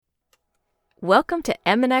Welcome to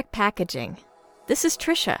MNAC Packaging. This is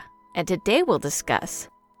Trisha, and today we'll discuss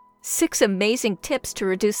 6 amazing tips to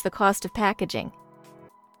reduce the cost of packaging.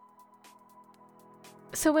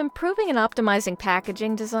 So improving and optimizing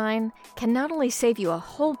packaging design can not only save you a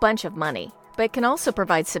whole bunch of money, but it can also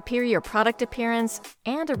provide superior product appearance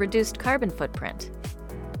and a reduced carbon footprint.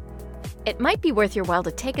 It might be worth your while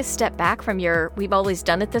to take a step back from your "we've always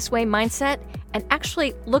done it this way" mindset and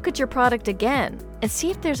actually look at your product again and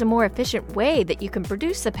see if there's a more efficient way that you can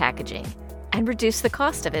produce the packaging and reduce the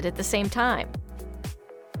cost of it at the same time.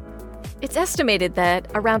 It's estimated that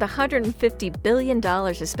around $150 billion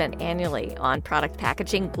is spent annually on product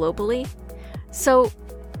packaging globally. So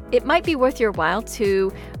it might be worth your while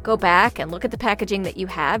to go back and look at the packaging that you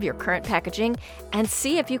have, your current packaging, and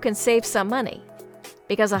see if you can save some money.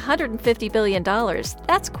 Because $150 billion,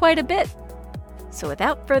 that's quite a bit. So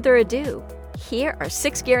without further ado, here are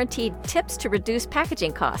 6 guaranteed tips to reduce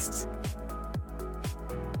packaging costs.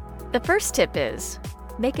 The first tip is,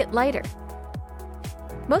 make it lighter.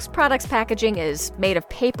 Most products' packaging is made of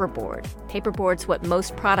paperboard. Paperboard's what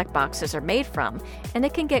most product boxes are made from, and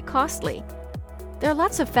it can get costly. There are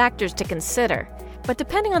lots of factors to consider, but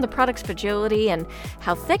depending on the product's fragility and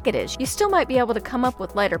how thick it is, you still might be able to come up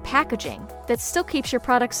with lighter packaging that still keeps your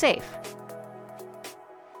product safe.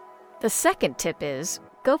 The second tip is,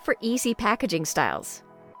 go for easy packaging styles.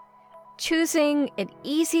 Choosing an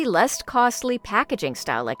easy, less costly packaging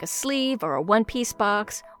style like a sleeve or a one-piece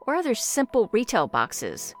box or other simple retail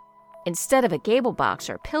boxes, instead of a gable box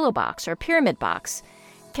or pillow box or pyramid box,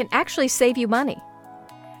 can actually save you money.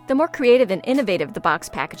 The more creative and innovative the box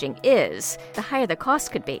packaging is, the higher the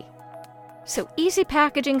cost could be. So easy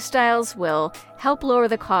packaging styles will help lower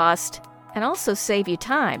the cost and also save you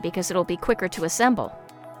time because it'll be quicker to assemble.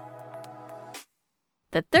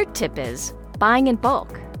 The third tip is buying in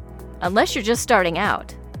bulk. Unless you're just starting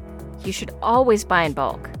out, you should always buy in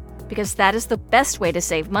bulk because that is the best way to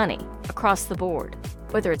save money across the board.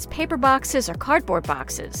 Whether it's paper boxes or cardboard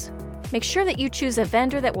boxes, make sure that you choose a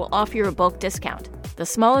vendor that will offer you a bulk discount. The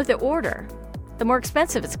smaller the order, the more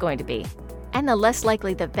expensive it's going to be, and the less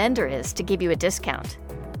likely the vendor is to give you a discount.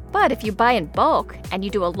 But if you buy in bulk and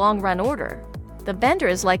you do a long-run order, the vendor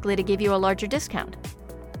is likely to give you a larger discount.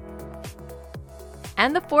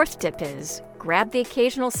 And the fourth tip is, grab the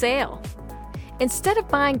occasional sale. Instead of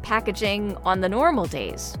buying packaging on the normal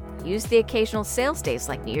days, use the occasional sales days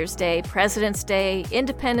like New Year's Day, President's Day,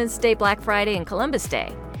 Independence Day, Black Friday, and Columbus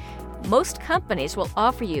Day. Most companies will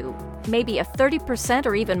offer you maybe a 30%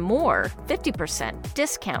 or even more, 50%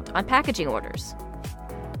 discount on packaging orders.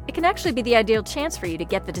 It can actually be the ideal chance for you to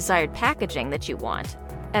get the desired packaging that you want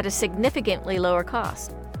at a significantly lower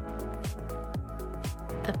cost.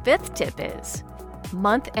 The fifth tip is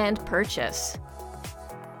month-end purchase.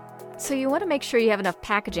 So you want to make sure you have enough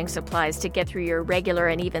packaging supplies to get through your regular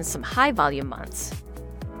and even some high-volume months.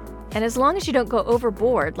 And as long as you don't go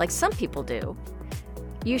overboard like some people do,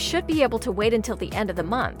 you should be able to wait until the end of the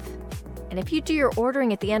month. And if you do your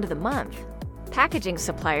ordering at the end of the month, packaging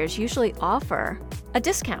suppliers usually offer a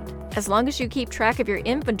discount. As long as you keep track of your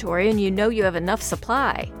inventory and you know you have enough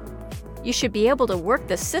supply, you should be able to work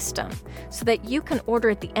the system so that you can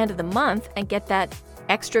order at the end of the month and get that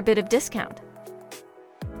extra bit of discount.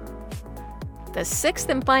 The sixth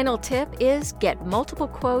and final tip is get multiple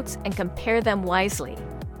quotes and compare them wisely.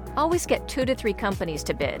 Always get 2 to 3 companies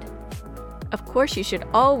to bid. Of course, you should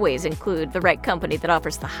always include the right company that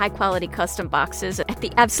offers the high-quality custom boxes at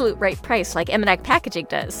the absolute right price like MNAC Packaging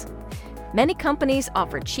does. Many companies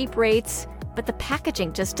offer cheap rates, but the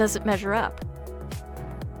packaging just doesn't measure up.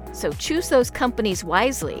 So choose those companies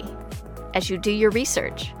wisely as you do your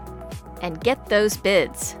research and get those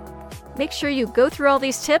bids. Make sure you go through all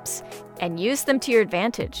these tips and use them to your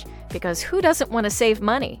advantage because who doesn't want to save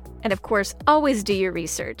money? And of course, always do your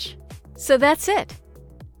research. So that's it.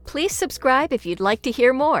 Please subscribe if you'd like to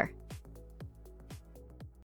hear more.